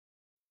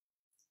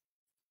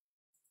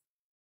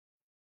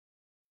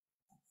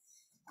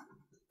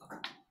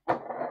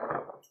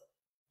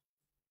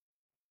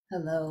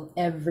Hello,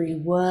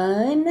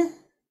 everyone.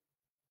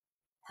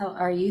 How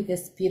are you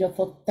this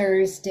beautiful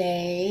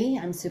Thursday?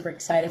 I'm super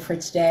excited for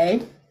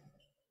today.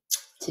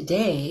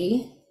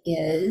 Today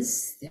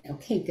is,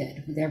 okay,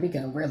 good. There we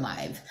go. We're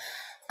live.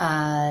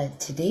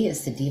 Today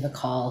is the Diva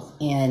call,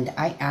 and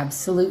I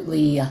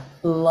absolutely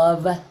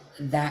love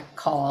that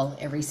call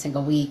every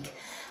single week.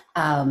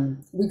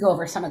 We go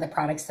over some of the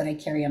products that I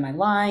carry on my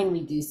line.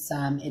 We do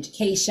some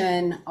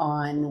education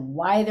on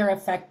why they're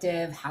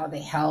effective, how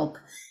they help.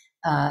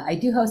 I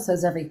do host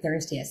those every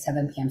Thursday at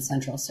 7 p.m.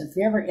 Central. So if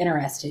you're ever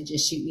interested,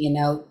 just shoot me a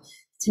note.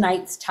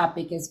 Tonight's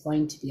topic is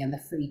going to be on the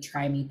free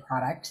Try Me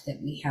product that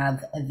we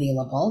have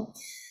available.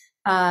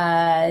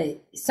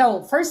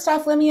 So first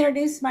off, let me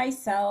introduce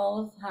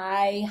myself.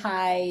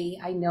 Hi.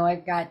 I know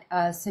I've got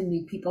some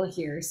new people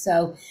here.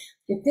 So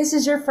if this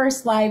is your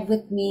first live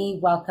with me,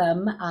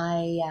 welcome.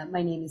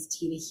 My name is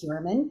Tina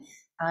Huerman.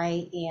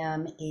 I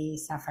am a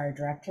Sapphire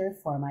Director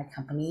for my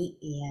company,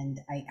 and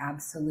I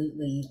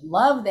absolutely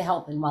love the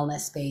health and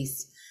wellness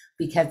space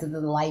because of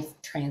the life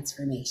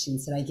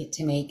transformations that I get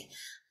to make,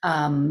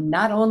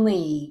 not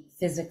only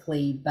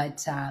physically,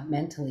 but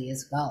mentally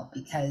as well,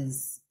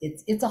 because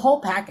it's a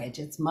whole package.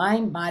 It's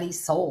mind, body,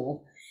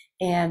 soul,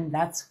 and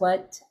that's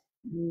what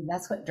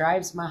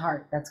drives my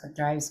heart. That's what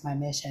drives my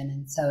mission.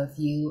 And so if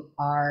you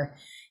are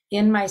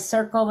in my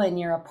circle and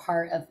you're a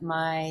part of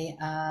my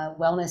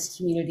wellness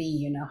community,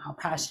 you know how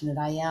passionate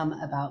I am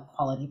about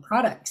quality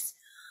products.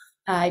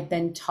 I've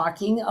been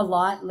talking a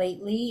lot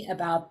lately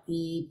about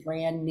the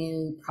brand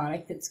new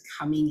product that's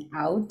coming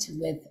out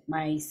with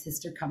my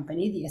sister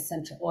company, the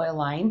Essential Oil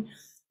line,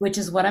 which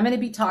is what I'm going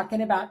to be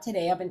talking about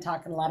today. I've been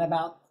talking a lot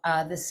about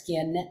the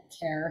skin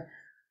care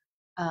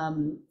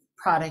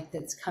product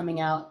that's coming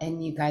out,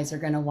 and you guys are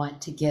going to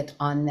want to get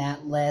on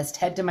that list.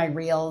 Head to my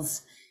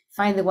reels,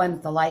 find the one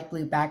with the light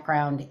blue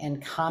background,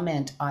 and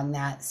comment on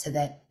that so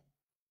that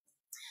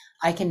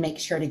I can make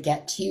sure to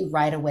get to you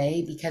right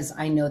away, because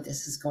I know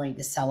this is going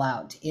to sell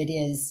out. It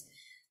is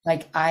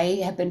like,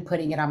 I have been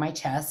putting it on my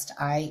chest.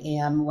 I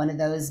am one of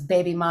those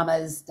baby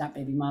mamas, not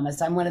baby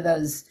mamas. I'm one of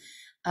those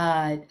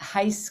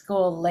high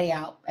school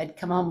layout. I'd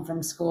come home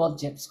from school,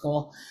 gyp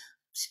school.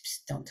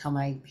 Don't tell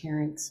my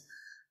parents.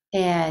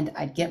 And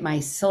I'd get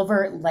my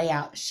silver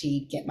layout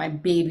sheet, get my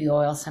baby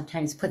oil,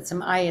 sometimes put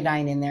some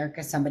iodine in there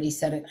because somebody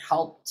said it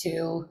helped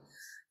to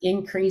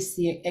increase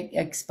the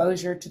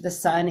exposure to the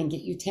sun and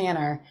get you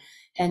tanner.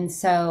 And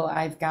so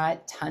I've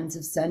got tons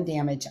of sun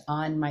damage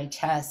on my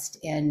chest.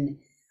 And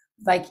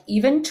like,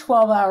 even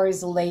 12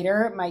 hours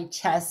later, my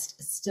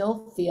chest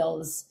still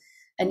feels,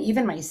 and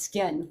even my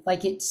skin,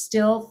 like, it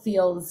still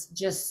feels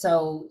just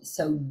so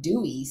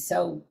dewy,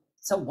 so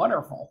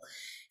wonderful.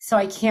 So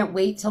I can't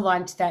wait to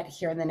launch that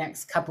here in the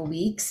next couple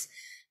weeks.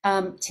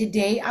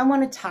 Today, I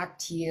want to talk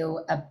to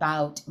you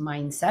about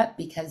mindset,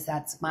 because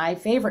that's my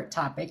favorite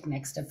topic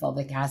next to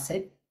fulvic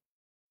acid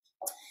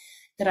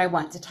that I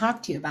want to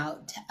talk to you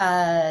about.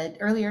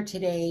 Earlier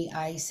today,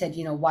 I said,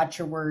 watch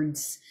your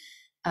words,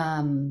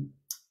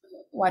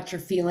 watch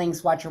your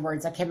feelings, watch your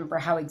words. I can't remember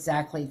how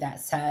exactly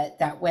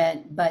that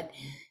went, but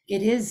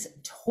it is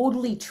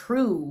totally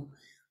true.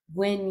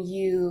 When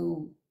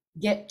you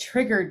get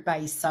triggered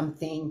by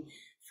something,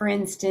 for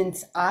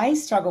instance, I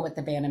struggle with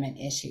abandonment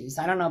issues.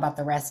 I don't know about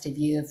the rest of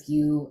you, if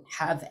you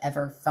have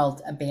ever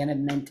felt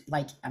abandonment,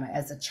 like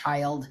as a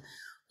child,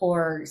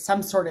 or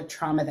some sort of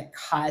trauma that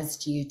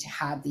caused you to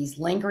have these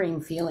lingering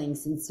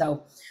feelings. And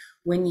so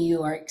when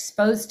you are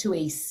exposed to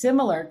a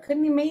similar,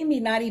 couldn't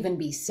maybe not even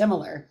be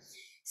similar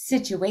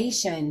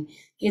situation,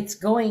 it's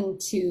going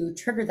to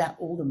trigger that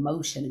old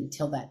emotion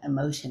until that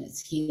emotion is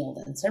healed.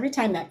 And so every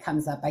time that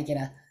comes up, I get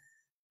to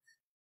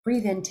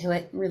breathe into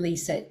it,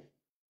 release it.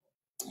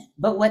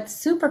 But what's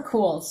super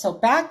cool, so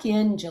back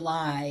in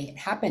July, it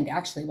happened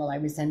actually while I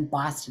was in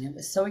Boston. It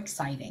was so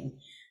exciting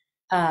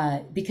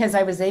because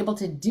I was able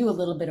to do a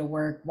little bit of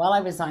work while I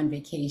was on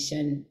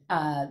vacation,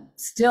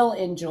 still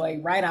enjoy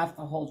right off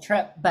the whole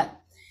trip. But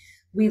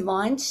we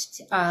launched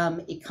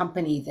a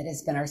company that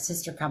has been our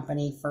sister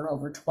company for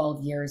over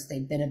 12 years.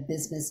 They've been a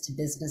business to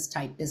business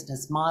type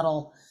business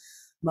model,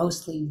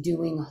 mostly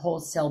doing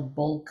wholesale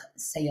bulk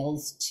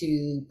sales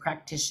to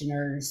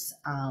practitioners,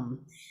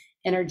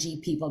 energy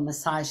people,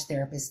 massage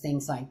therapists,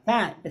 things like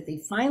that. But they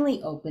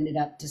finally opened it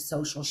up to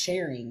social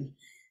sharing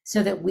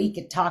so that we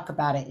could talk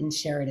about it and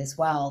share it as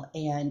well.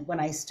 And when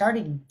I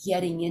started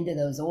getting into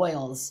those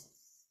oils,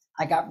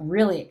 I got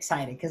really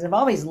excited because I've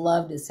always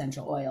loved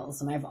essential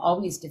oils and I've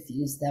always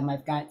diffused them.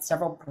 I've got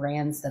several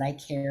brands that I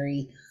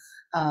carry.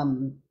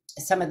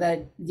 Some of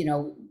the,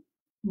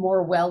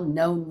 more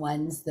well-known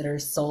ones that are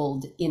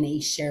sold in a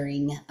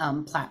sharing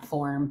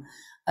platform.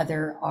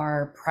 There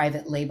are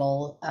private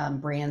label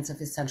brands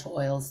of essential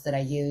oils that I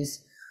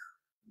use.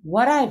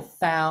 What I've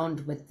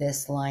found with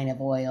this line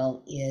of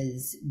oil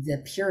is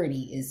the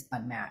purity is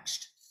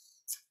unmatched.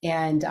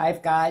 And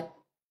I've got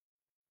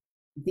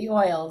the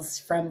oils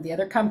from the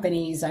other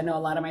companies. I know a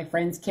lot of my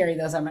friends carry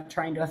those. I'm not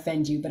trying to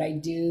offend you, but I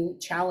do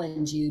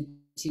challenge you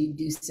to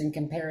do some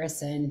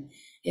comparison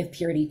if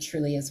purity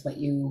truly is what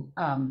you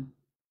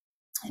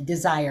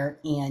desire.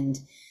 And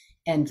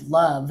and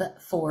love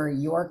for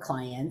your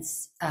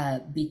clients,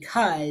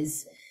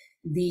 because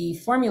the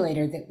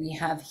formulator that we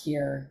have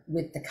here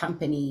with the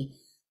company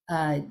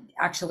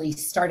actually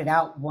started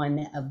out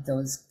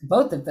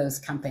both of those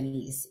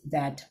companies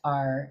that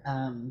are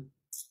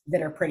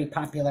pretty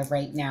popular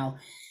right now.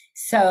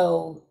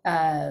 So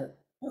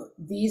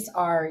these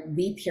are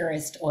the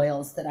purest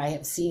oils that I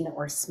have seen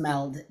or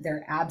smelled.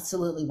 They're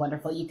absolutely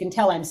wonderful. You can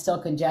tell I'm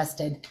still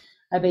congested.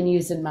 I've been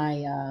using my,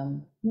 I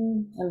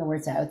don't know where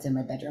it's at, it's in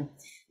my bedroom,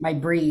 my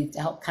Breathe to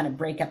help kind of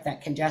break up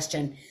that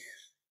congestion.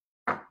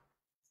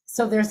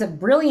 So there's a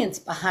brilliance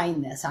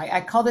behind this.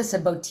 I call this a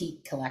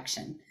boutique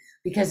collection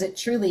because it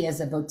truly is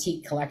a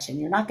boutique collection.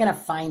 You're not going to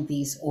find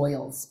these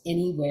oils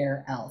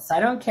anywhere else. I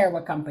don't care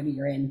what company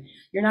you're in.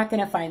 You're not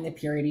going to find the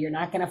purity. You're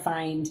not going to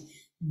find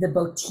the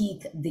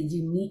boutique, the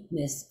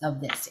uniqueness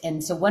of this.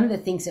 And so one of the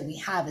things that we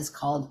have is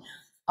called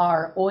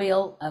our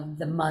Oil of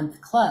the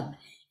Month Club.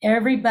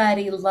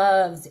 Everybody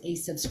loves a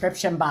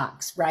subscription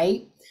box,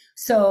 right?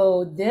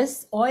 So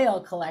this oil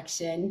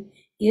collection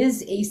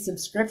is a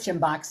subscription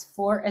box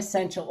for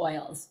essential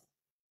oils.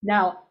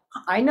 Now,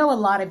 I know a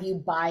lot of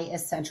you buy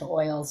essential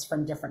oils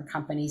from different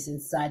companies and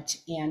such,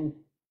 and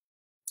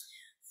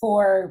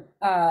for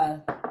a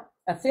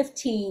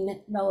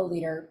 15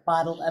 milliliter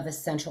bottle of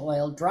essential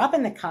oil, drop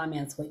in the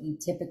comments what you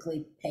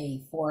typically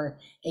pay for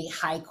a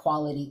high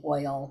quality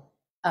oil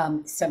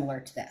similar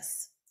to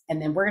this.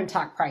 And then we're going to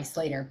talk price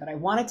later, but I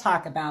want to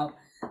talk about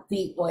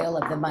the Oil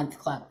of the Month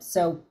Club.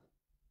 So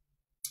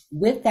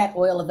with that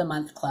Oil of the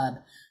Month Club,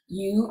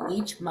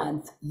 each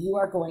month, you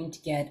are going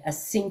to get a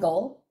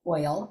single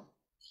oil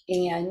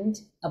and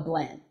a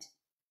blend.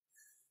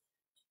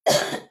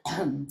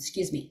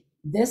 Excuse me.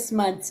 This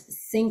month's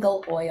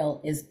single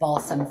oil is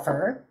balsam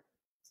fir.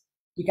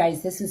 You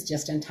guys, this is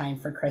just in time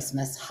for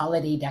Christmas,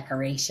 holiday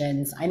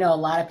decorations. I know a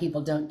lot of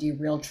people don't do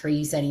real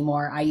trees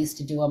anymore. I used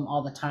to do them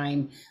all the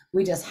time.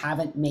 We just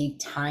haven't made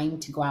time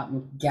to go out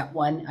and get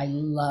one. I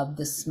love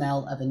the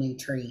smell of a new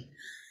tree.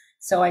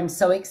 So I'm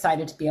so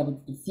excited to be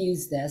able to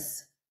diffuse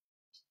this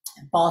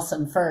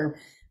balsam fir.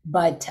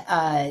 But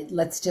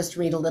let's just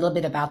read a little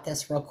bit about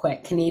this real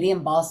quick.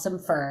 Canadian balsam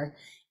fir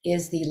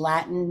is the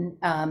Latin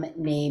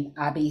name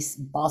Abies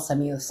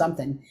balsameo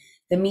something.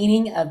 The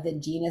meaning of the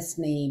genus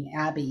name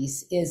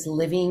Abies is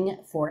living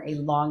for a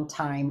long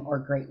time or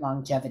great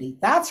longevity.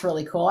 That's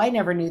really cool. I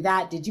never knew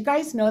that. Did you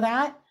guys know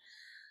that?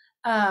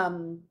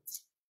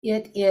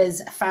 It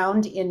is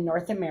found in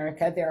North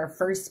America. There are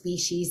first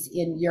species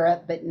in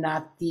Europe, but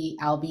not the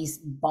Abies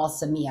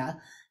balsamea.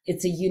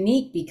 It's a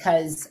unique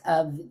because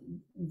of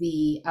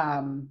the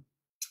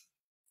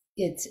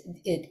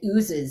it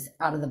oozes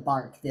out of the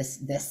bark, this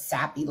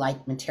sappy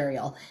like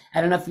material. I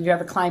don't know if you've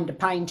ever climbed a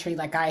pine tree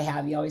like I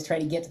have. You always try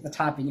to get to the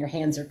top and your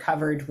hands are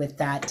covered with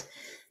that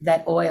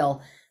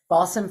oil.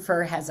 Balsam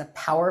fir has a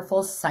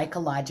powerful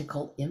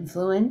psychological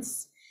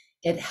influence.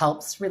 It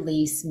helps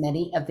release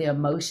many of the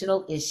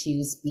emotional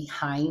issues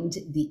behind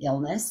the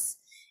illness.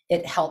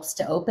 It helps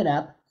to open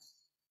up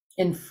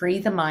and free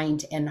the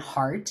mind and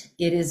heart.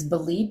 It is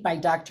believed by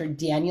Dr.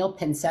 Daniel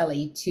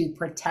Pincelli to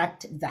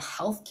protect the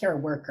healthcare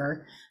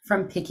worker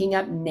from picking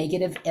up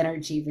negative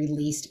energy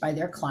released by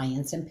their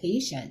clients and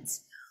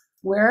patients.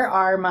 Where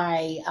are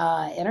my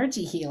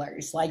energy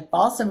healers? Like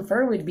balsam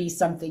fir would be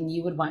something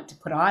you would want to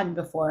put on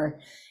before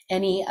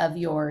any of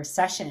your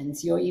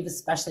sessions. You'll even,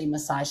 especially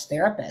massage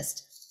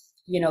therapist,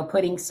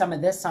 putting some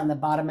of this on the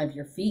bottom of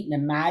your feet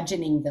and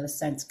imagining those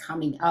scents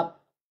coming up,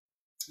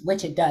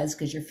 which it does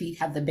because your feet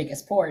have the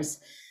biggest pores,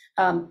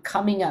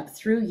 coming up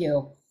through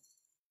you.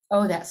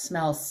 Oh, that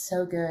smells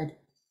so good.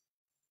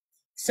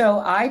 So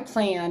I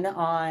plan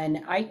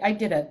on, I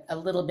did a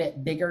little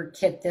bit bigger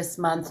kit this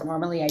month.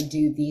 Normally I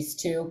do these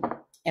two.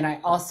 And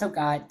I also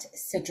got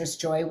Citrus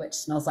Joy, which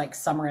smells like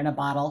summer in a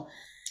bottle.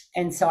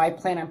 And so I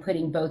plan on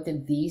putting both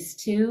of these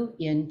two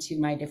into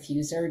my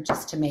diffuser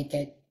just to make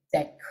it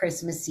that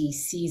Christmassy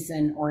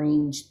season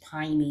orange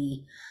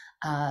piney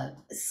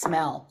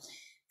smell.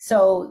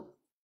 So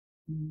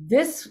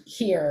this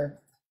here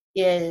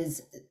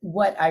is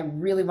what I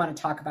really want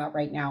to talk about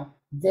right now.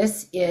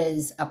 This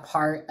is a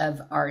part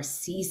of our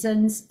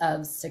Seasons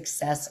of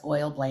Success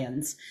oil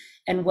blends.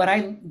 And what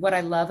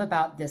I love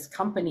about this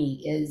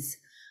company is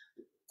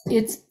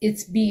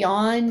it's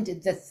beyond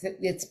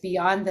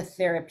the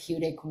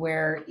therapeutic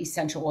where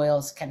essential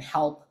oils can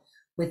help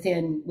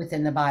within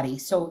the body.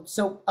 So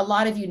a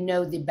lot of you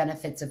know the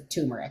benefits of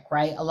turmeric,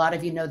 right? A lot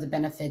of you know the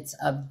benefits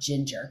of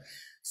ginger.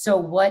 So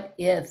what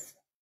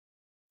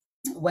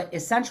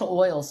essential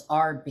oils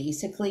are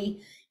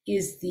basically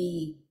is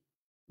the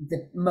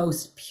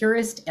most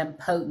purest and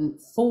potent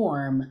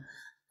form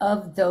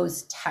of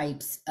those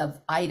types of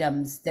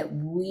items that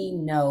we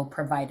know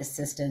provide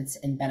assistance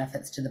and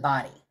benefits to the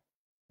body,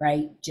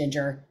 right?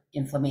 Ginger,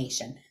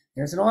 inflammation,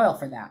 there's an oil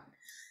for that.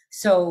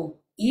 So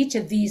each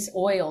of these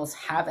oils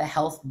have a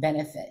health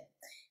benefit,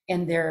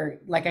 and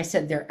they're, like I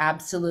said, they're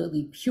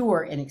absolutely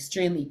pure and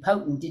extremely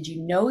potent. Did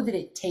you know that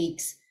it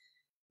takes,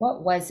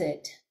 what was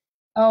it?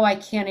 Oh, I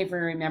can't even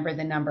remember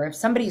the number. If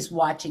somebody's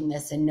watching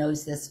this and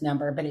knows this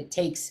number, but it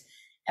takes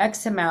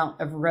X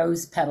amount of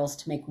rose petals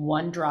to make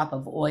one drop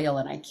of oil.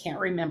 And I can't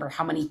remember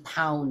how many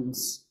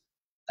pounds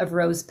of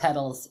rose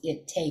petals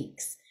it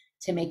takes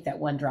to make that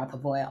one drop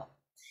of oil.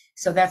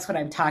 So that's what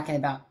I'm talking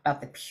about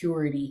the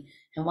purity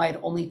and why it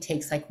only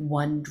takes like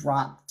one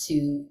drop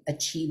to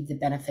achieve the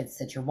benefits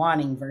that you're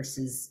wanting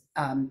versus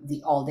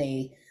the all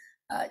day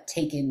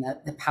taking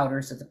the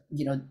powders of the,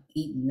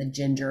 eating the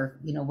ginger,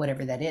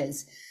 whatever that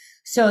is.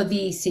 So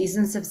the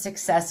Seasons of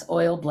Success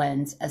oil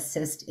blends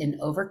assist in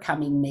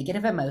overcoming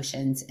negative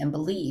emotions and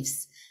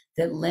beliefs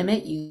that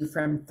limit you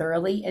from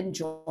thoroughly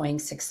enjoying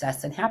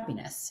success and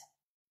happiness.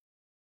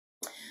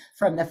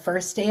 From the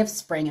first day of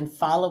spring and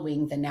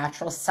following the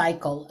natural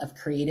cycle of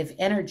creative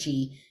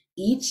energy,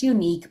 each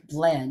unique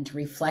blend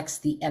reflects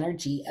the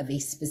energy of a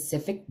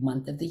specific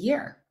month of the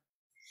year.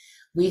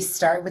 We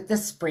start with the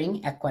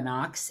spring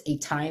equinox, a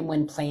time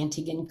when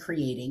planting and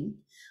creating.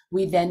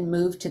 We then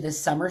move to the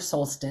summer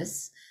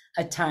solstice,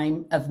 a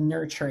time of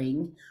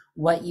nurturing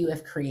what you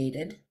have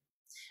created.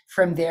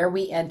 From there,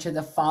 we enter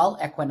the fall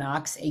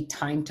equinox, a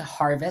time to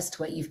harvest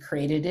what you've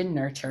created and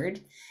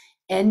nurtured,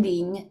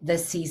 ending the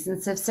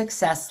Seasons of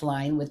Success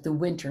line with the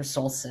winter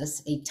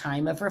solstice, a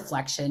time of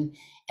reflection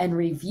and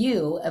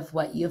review of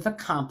what you've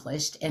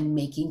accomplished and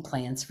making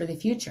plans for the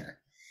future.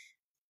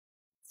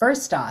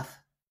 First off,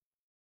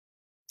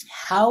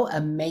 how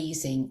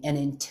amazing and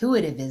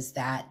intuitive is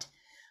that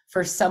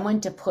for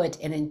someone to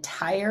put an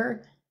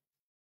entire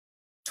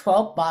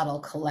 12 bottle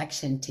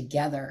collection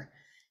together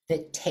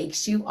that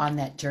takes you on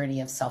that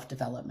journey of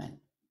self-development?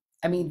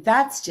 I mean,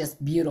 that's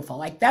just beautiful.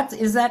 Like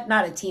is that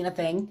not a Tina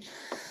thing?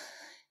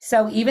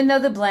 So even though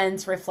the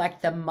blends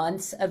reflect the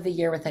months of the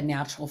year with a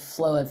natural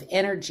flow of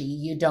energy,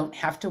 you don't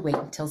have to wait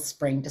until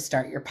spring to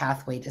start your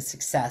pathway to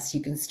success.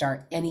 You can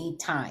start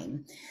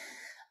anytime.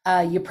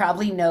 You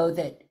probably know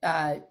that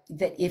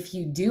if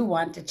you do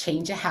want to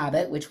change a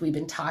habit, which we've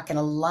been talking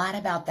a lot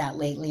about that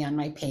lately on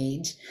my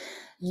page,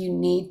 you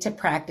need to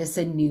practice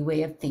a new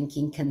way of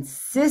thinking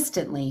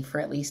consistently for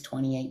at least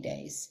 28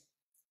 days.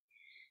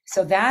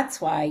 So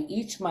that's why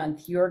each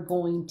month you're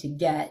going to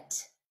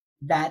get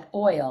that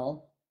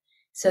oil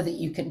so that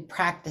you can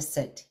practice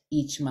it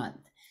each month.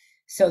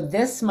 So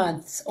this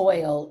month's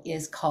oil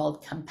is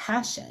called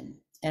compassion.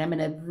 And I'm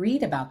going to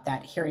read about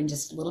that here in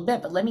just a little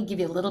bit, but let me give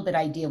you a little bit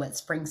idea what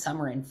spring,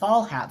 summer, and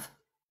fall have.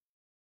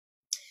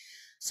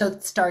 So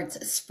it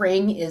starts,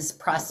 spring is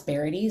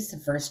prosperity, is the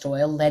first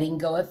oil, letting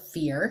go of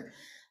fear,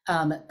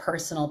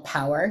 personal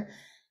power.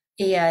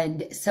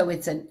 And so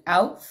it's an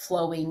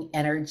outflowing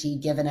energy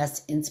giving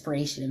us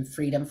inspiration and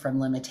freedom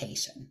from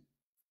limitation.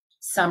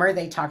 Summer,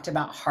 they talked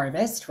about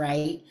harvest,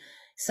 right?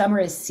 Summer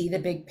is see the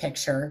big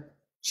picture,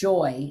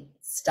 joy,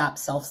 stop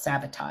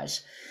self-sabotage.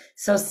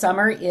 So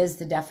summer is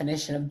the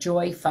definition of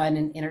joy, fun,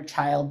 and inner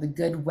child. The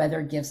good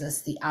weather gives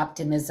us the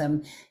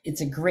optimism.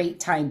 It's a great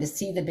time to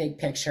see the big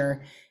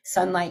picture.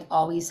 Sunlight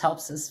always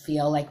helps us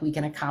feel like we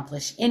can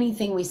accomplish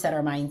anything we set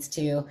our minds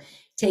to.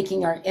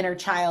 Taking our inner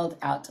child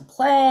out to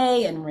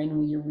play, and when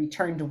we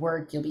return to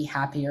work, you'll be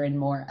happier and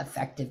more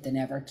effective than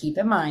ever. Keep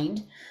in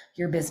mind,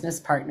 your business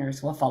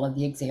partners will follow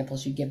the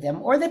examples you give them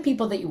or the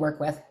people that you work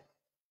with.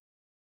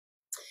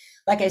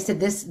 Like I said,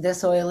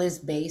 this oil is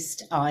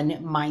based on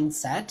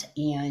mindset.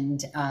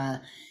 And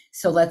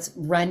so let's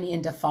run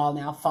into fall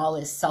now. Fall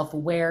is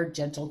self-aware,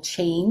 gentle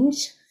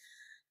change,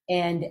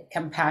 and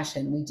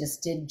compassion. We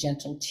just did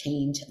gentle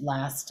change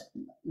last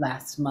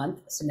month.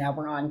 So now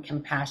we're on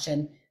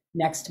compassion.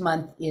 Next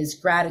month is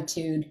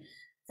gratitude,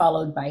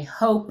 followed by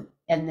hope,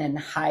 and then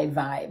high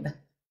vibe.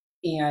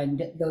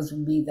 And those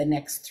will be the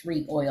next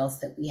 3 oils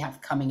that we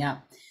have coming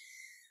up.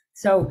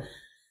 So,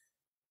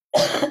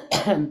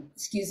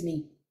 excuse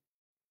me.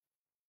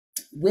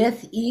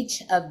 With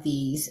each of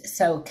these,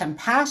 so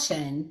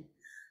compassion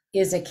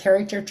is a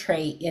character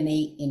trait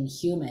innate in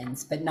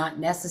humans, but not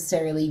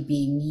necessarily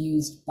being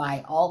used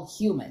by all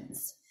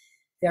humans.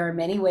 There are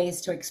many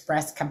ways to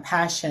express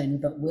compassion,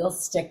 but we'll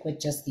stick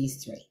with just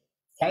these 3.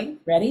 Okay,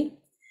 ready?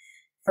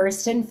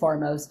 First and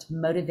foremost,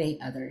 motivate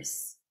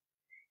others.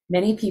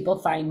 Many people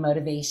find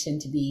motivation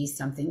to be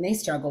something they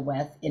struggle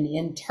with, and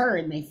in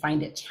turn, they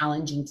find it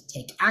challenging to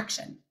take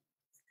action.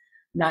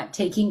 Not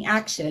taking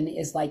action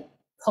is like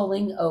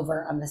pulling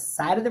over on the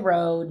side of the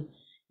road,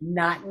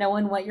 not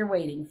knowing what you're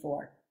waiting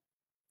for.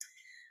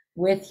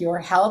 With your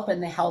help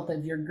and the help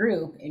of your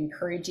group,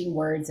 encouraging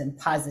words and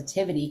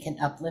positivity can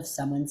uplift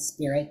someone's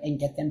spirit and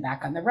get them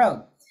back on the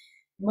road.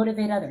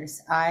 Motivate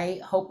others. I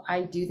hope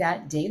I do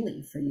that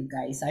daily for you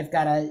guys. I've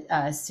got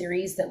a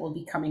series that will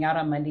be coming out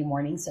on Monday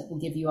mornings that will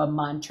give you a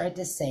mantra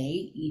to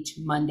say each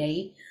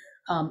Monday,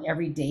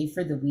 every day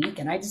for the week.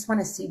 And I just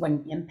want to see what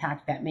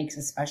impact that makes,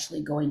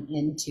 especially going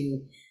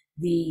into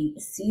the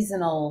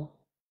seasonal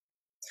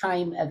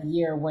time of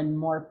year when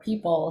more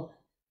people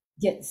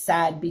get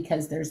sad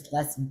because there's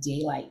less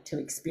daylight to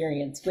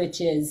experience, which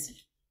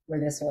is where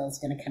this oil is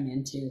going to come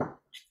into.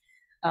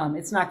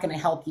 It's not going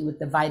to help you with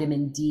the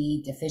vitamin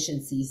D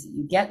deficiencies that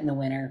you get in the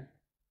winter,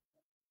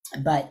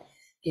 but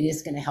it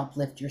is going to help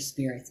lift your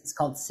spirits. It's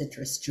called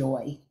Citrus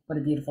Joy. What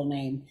a beautiful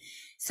name.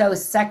 So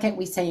second,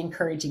 we say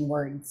encouraging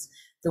words.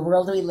 The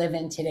world we live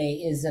in today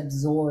is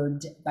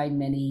absorbed by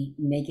many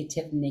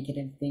negative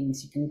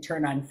things. You can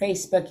turn on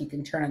Facebook, you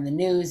can turn on the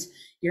news,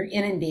 you're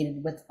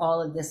inundated with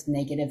all of this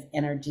negative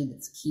energy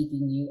that's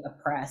keeping you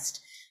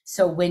oppressed.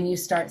 So when you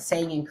start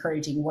saying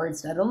encouraging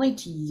words, not only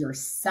to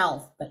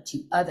yourself, but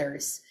to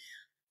others,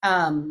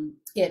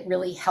 it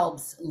really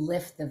helps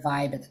lift the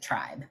vibe of the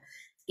tribe.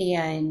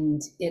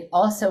 And it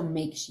also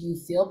makes you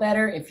feel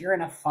better. If you're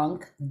in a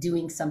funk,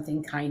 doing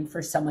something kind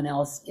for someone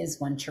else is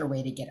one sure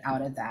way to get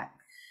out of that.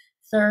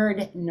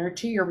 Third,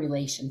 nurture your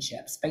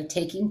relationships by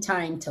taking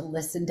time to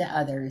listen to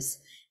others.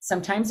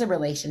 Sometimes a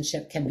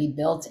relationship can be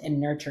built and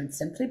nurtured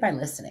simply by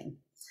listening.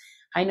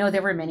 I know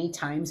there were many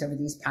times over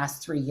these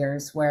past 3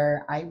 years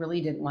where I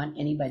really didn't want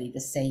anybody to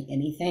say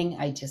anything.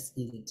 I just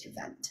needed to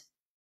vent.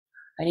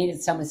 I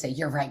needed someone to say,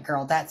 "You're right,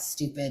 girl, that's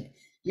stupid.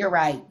 You're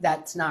right,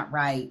 that's not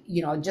right.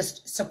 You know,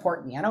 just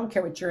support me. I don't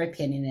care what your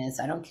opinion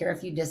is. I don't care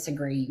if you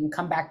disagree. You can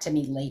come back to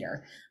me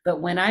later." But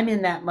when I'm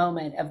in that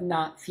moment of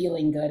not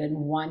feeling good and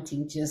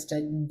wanting just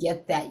to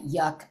get that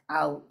yuck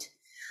out,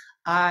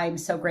 I'm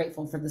so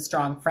grateful for the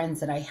strong friends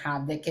that I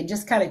have that can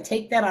just kind of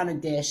take that on a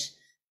dish,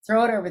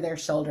 throw it over their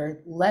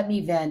shoulder, let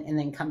me vent, and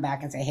then come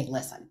back and say, "Hey,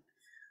 listen,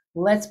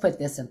 let's put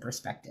this in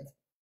perspective."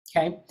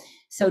 Okay.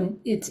 So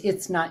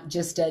it's not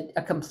just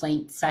a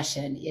complaint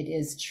session. It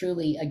is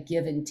truly a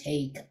give and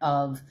take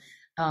of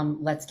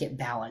let's get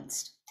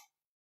balanced.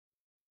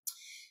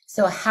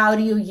 So how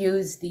do you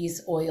use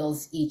these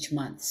oils each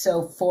month?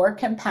 So for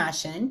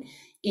compassion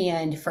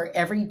and for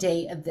every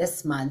day of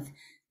this month,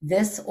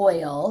 this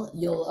oil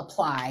you'll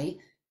apply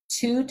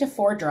 2 to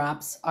 4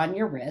 drops on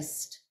your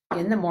wrist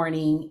in the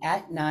morning,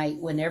 at night,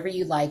 whenever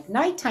you like.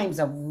 Nighttime's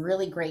a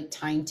really great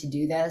time to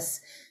do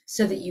this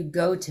so that you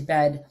go to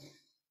bed.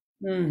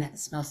 That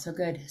smells so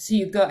good. So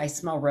you go, I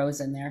smell rose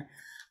in there.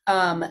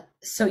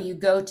 So you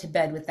go to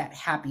bed with that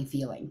happy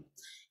feeling.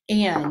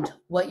 And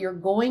what you're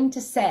going to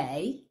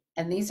say,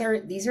 and these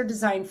are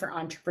designed for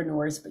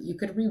entrepreneurs, but you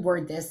could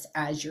reword this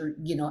as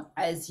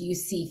as you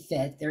see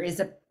fit. There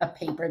is a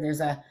paper, there's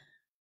a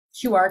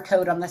QR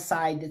code on the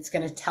side that's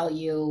going to tell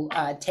you,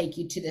 take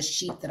you to the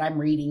sheet that I'm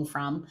reading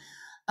from.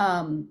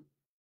 And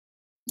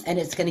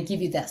it's going to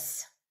give you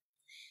this.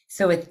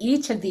 So with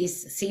each of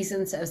these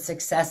Seasons of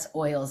Success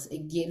oils,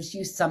 it gives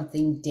you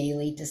something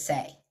daily to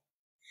say.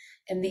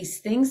 And these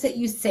things that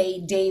you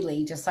say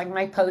daily, just like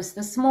my post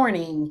this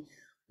morning,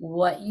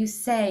 what you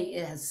say,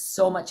 it has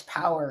so much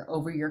power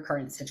over your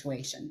current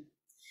situation.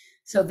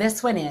 So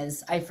this one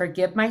is, I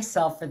forgive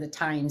myself for the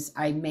times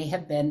I may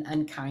have been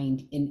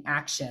unkind in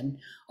action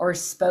or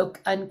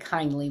spoke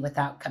unkindly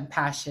without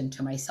compassion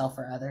to myself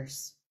or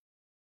others.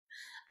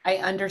 I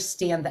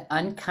understand that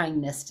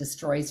unkindness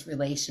destroys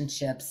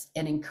relationships,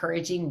 and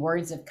encouraging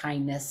words of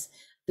kindness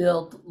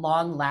build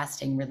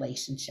long-lasting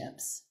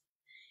relationships.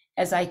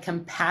 As I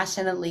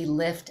compassionately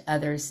lift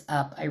others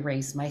up, I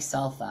raise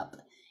myself up,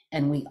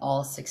 and we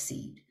all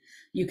succeed.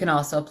 You can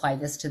also apply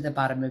this to the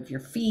bottom of your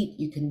feet.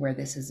 You can wear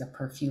this as a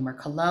perfume or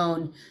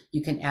cologne.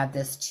 You can add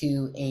this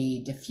to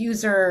a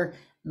diffuser,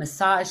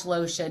 massage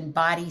lotion,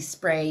 body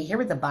spray. Here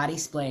with the body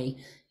spray,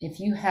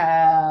 if you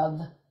have...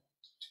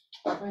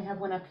 Do I have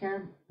one up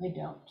here? I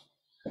don't.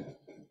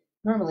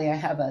 Normally I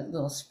have a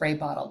little spray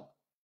bottle,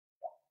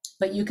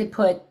 but you could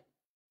put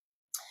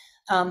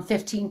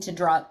 15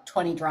 to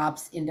 20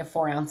 drops into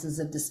 4 ounces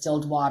of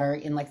distilled water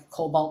in like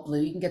cobalt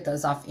blue. You can get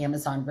those off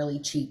Amazon really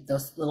cheap,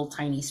 those little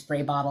tiny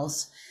spray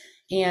bottles.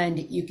 And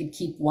you could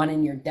keep one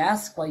in your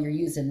desk while you're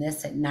using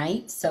this at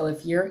night. So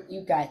if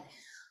you've got,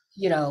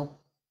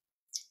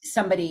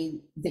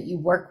 somebody that you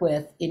work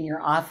with in your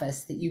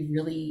office that you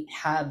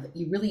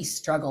really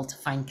struggle to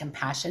find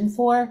compassion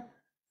for,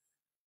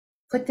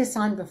 put this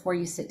on before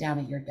you sit down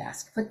at your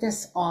desk. Put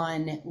this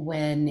on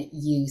when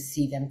you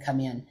see them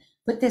come in.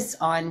 Put this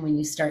on when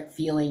you start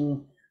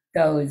feeling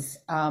those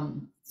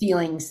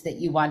feelings that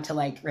you want to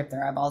like rip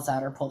their eyeballs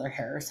out or pull their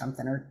hair or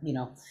something, or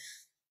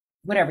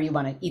whatever you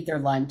want to eat their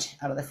lunch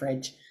out of the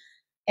fridge.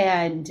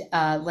 And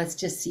let's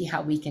just see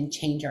how we can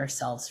change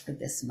ourselves for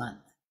this month.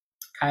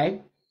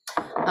 Okay.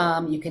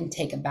 You can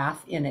take a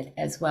bath in it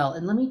as well.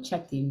 And let me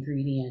check the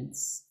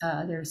ingredients.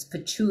 There's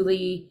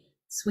patchouli,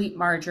 sweet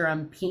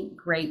marjoram, pink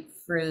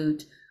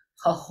grapefruit,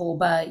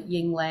 jojoba,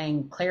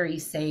 ylang-ylang, clary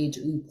sage.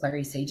 Ooh,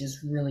 clary sage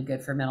is really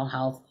good for mental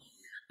health.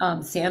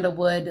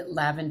 Sandalwood,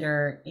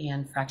 lavender,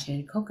 and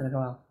fractionated coconut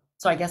oil.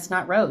 So I guess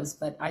not rose,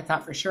 but I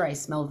thought for sure I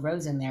smelled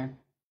rose in there.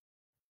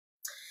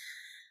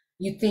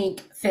 You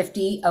think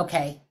 50?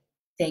 Okay,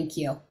 thank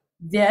you.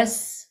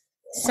 That's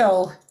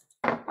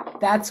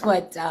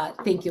what,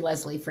 thank you,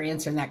 Leslie, for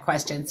answering that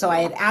question. So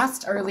I had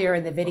asked earlier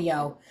in the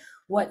video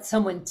what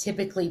someone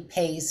typically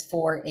pays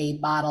for a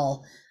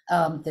bottle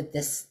that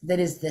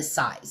is this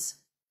size.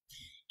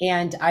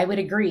 And I would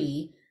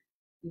agree,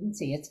 you can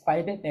see it's quite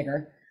a bit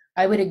bigger.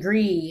 I would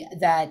agree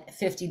that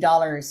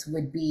 $50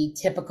 would be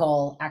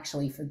typical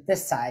actually for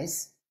this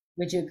size.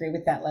 Would you agree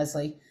with that,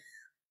 Leslie?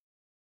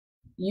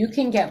 You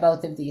can get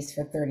both of these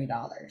for $30.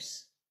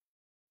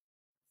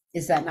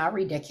 Is that not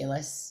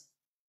ridiculous?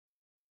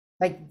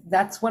 Like,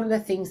 that's one of the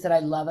things that I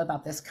love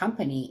about this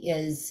company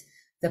is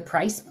the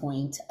price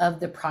point of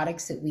the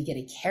products that we get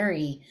to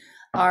carry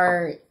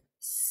are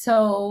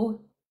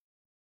so,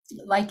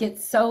 like,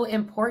 it's so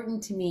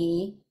important to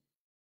me.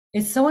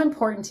 It's so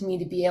important to me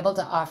to be able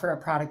to offer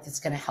a product that's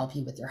going to help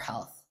you with your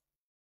health.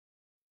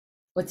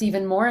 What's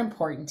even more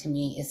important to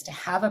me is to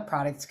have a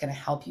product that's going to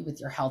help you with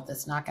your health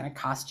that's not going to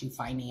cost you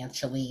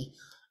financially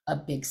a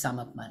big sum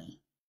of money.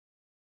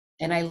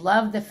 And I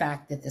love the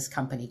fact that this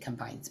company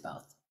combines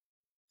both.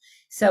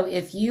 So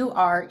if you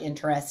are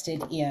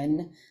interested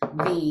in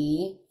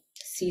the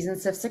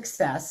Seasons of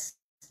Success,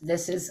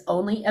 this is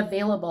only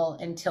available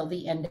until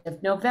the end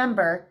of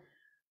November.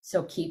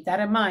 So keep that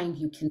in mind.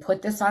 You can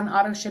put this on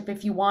auto ship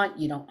if you want.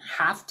 You don't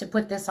have to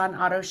put this on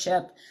auto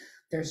ship.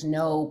 There's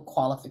no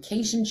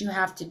qualifications you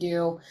have to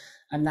do.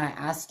 I'm not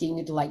asking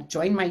you to like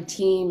join my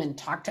team and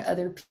talk to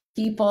other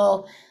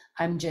people.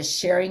 I'm just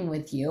sharing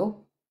with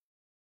you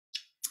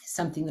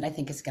something that I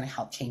think is going to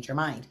help change your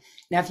mind.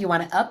 Now, if you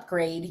want to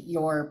upgrade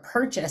your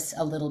purchase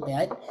a little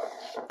bit,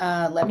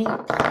 let me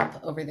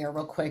pop over there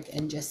real quick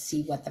and just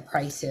see what the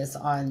price is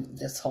on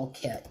this whole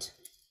kit.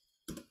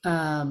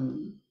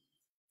 Hold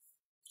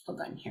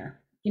on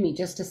here. Give me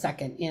just a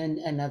second in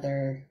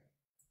another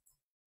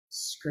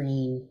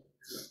screen.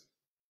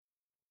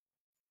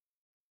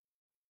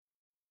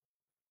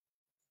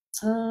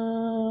 I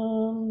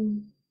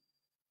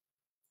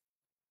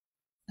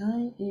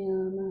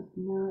am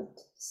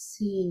not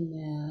seeing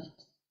that.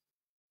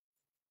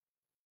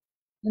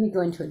 Let me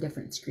go into a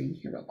different screen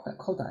here real quick.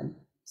 Hold on.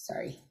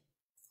 Sorry.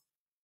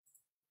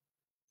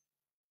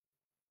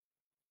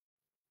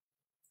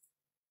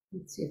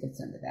 Let's see if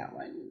it's under that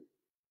one.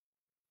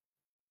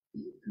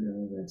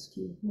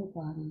 Rescue whole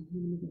body.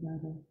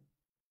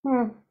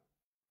 I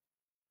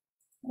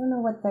don't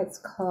know what that's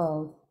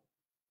called.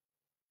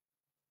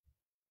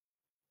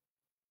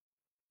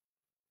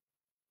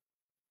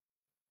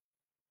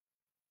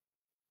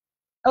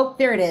 Oh,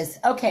 there it is.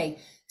 Okay,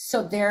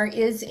 so there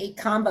is a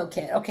combo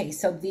kit. Okay,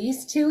 so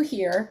these two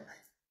here,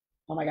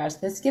 oh my gosh,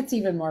 this gets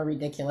even more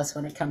ridiculous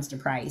when it comes to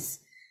price.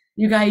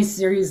 You guys,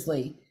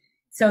 seriously.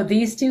 So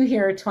these two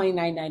here are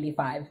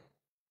 $29.95.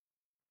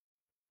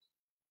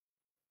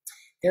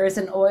 There is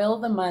an oil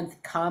of the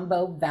month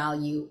combo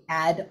value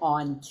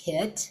add-on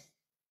kit.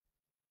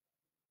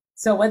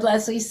 So what'd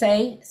Leslie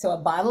say? So a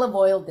bottle of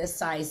oil this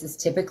size is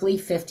typically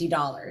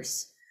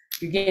 $50.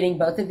 You're getting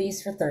both of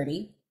these for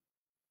 $30.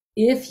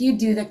 If you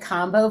do the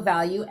combo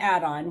value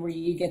add-on where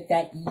you get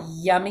that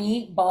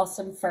yummy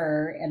balsam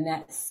fir and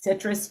that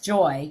citrus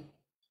joy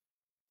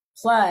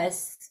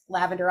plus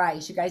lavender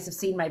ice, you guys have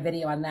seen my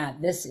video on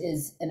that. This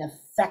is an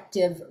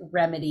effective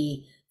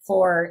remedy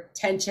for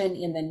tension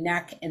in the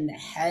neck and the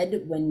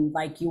head when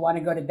like you want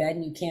to go to bed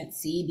and you can't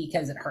see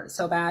because it hurts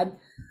so bad.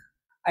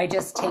 I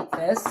just take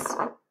this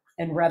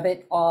and rub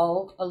it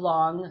all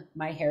along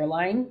my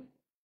hairline,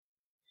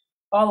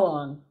 all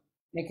along,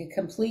 make a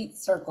complete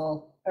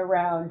circle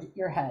around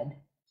your head.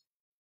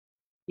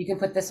 You can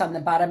put this on the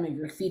bottom of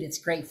your feet. It's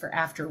great for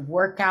after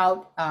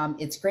workout.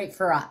 It's great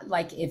for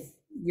like if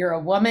you're a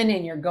woman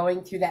and you're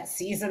going through that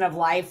season of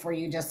life where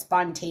you just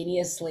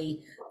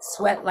spontaneously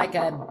sweat like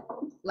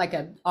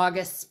a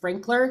August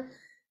sprinkler.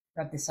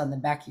 Rub this on the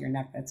back of your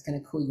neck. That's going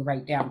to cool you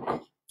right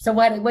down. So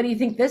what do you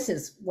think this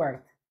is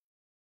worth?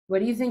 What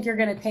do you think you're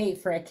going to pay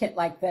for a kit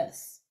like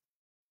this?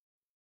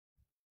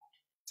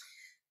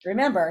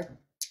 Remember,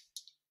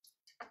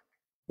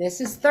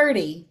 this is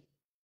 $30,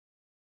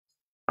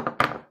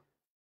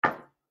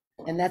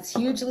 and that's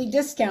hugely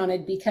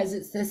discounted because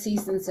it's the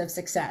Seasons of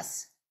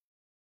Success.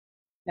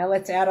 Now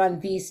let's add on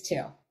these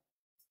two.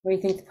 What do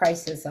you think the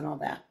price is on all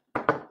that?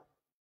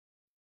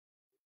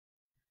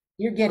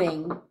 You're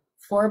getting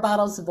 4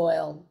 bottles of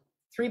oil,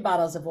 3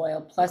 bottles of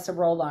oil, plus a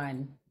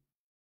roll-on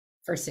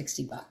for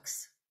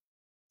 $60.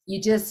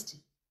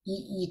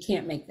 You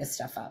can't make this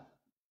stuff up.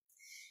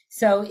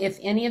 So if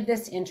any of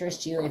this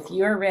interests you, if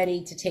you're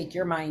ready to take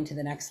your mind to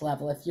the next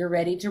level, if you're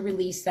ready to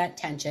release that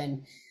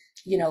tension,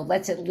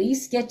 let's at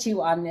least get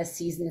you on this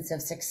Seasons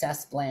of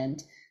Success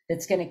blend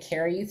that's going to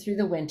carry you through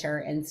the winter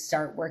and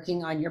start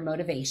working on your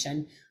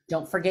motivation.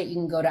 Don't forget, you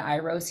can go to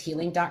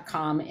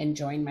irosehealing.com and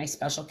join my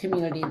special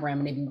community where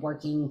I'm going to be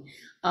working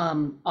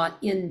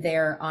in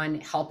there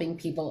on helping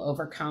people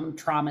overcome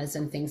traumas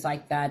and things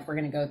like that. We're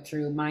going to go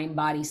through mind,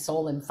 body,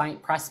 soul, and find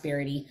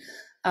prosperity.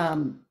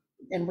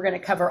 And we're going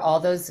to cover all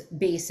those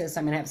bases.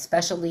 I'm going to have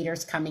special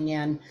leaders coming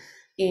in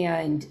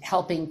and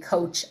helping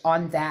coach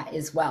on that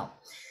as well.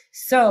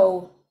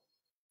 So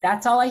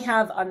that's all I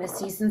have on the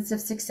Seasons of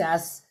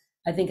Success.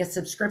 I think a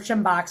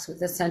subscription box with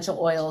essential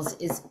oils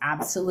is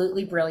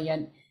absolutely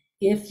brilliant.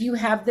 If you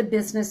have the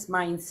business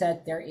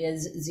mindset, there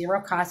is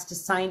zero cost to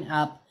sign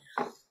up.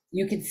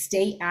 You could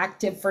stay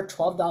active for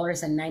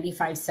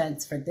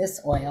 $12.95 for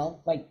this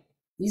oil. Like,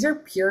 these are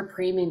pure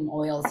premium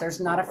oils. There's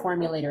not a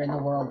formulator in the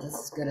world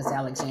as good as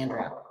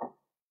Alexandria.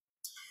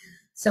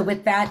 So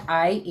with that,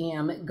 I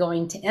am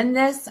going to end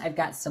this. I've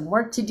got some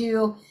work to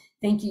do.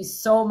 Thank you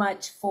so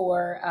much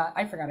for,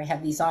 I forgot I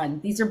have these on.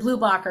 These are blue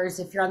blockers.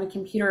 If you're on the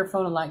computer or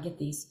phone a lot, get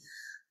these.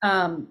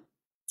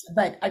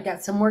 But I've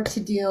got some work to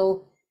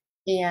do.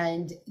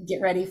 and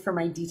get ready for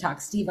my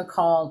Detox Diva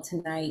call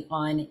tonight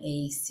on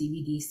a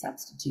CBD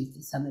substitute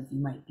that some of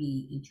you might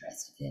be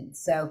interested in.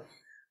 So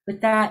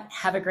with that,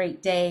 have a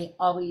great day.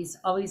 Always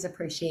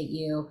appreciate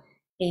you.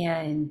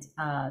 And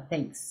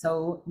thanks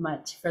so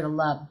much for the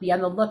love. Be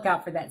on the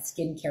lookout for that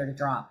skincare to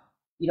drop.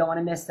 You don't want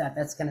to miss that.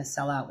 That's going to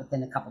sell out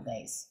within a couple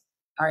days.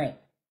 All right.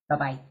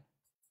 Bye-bye.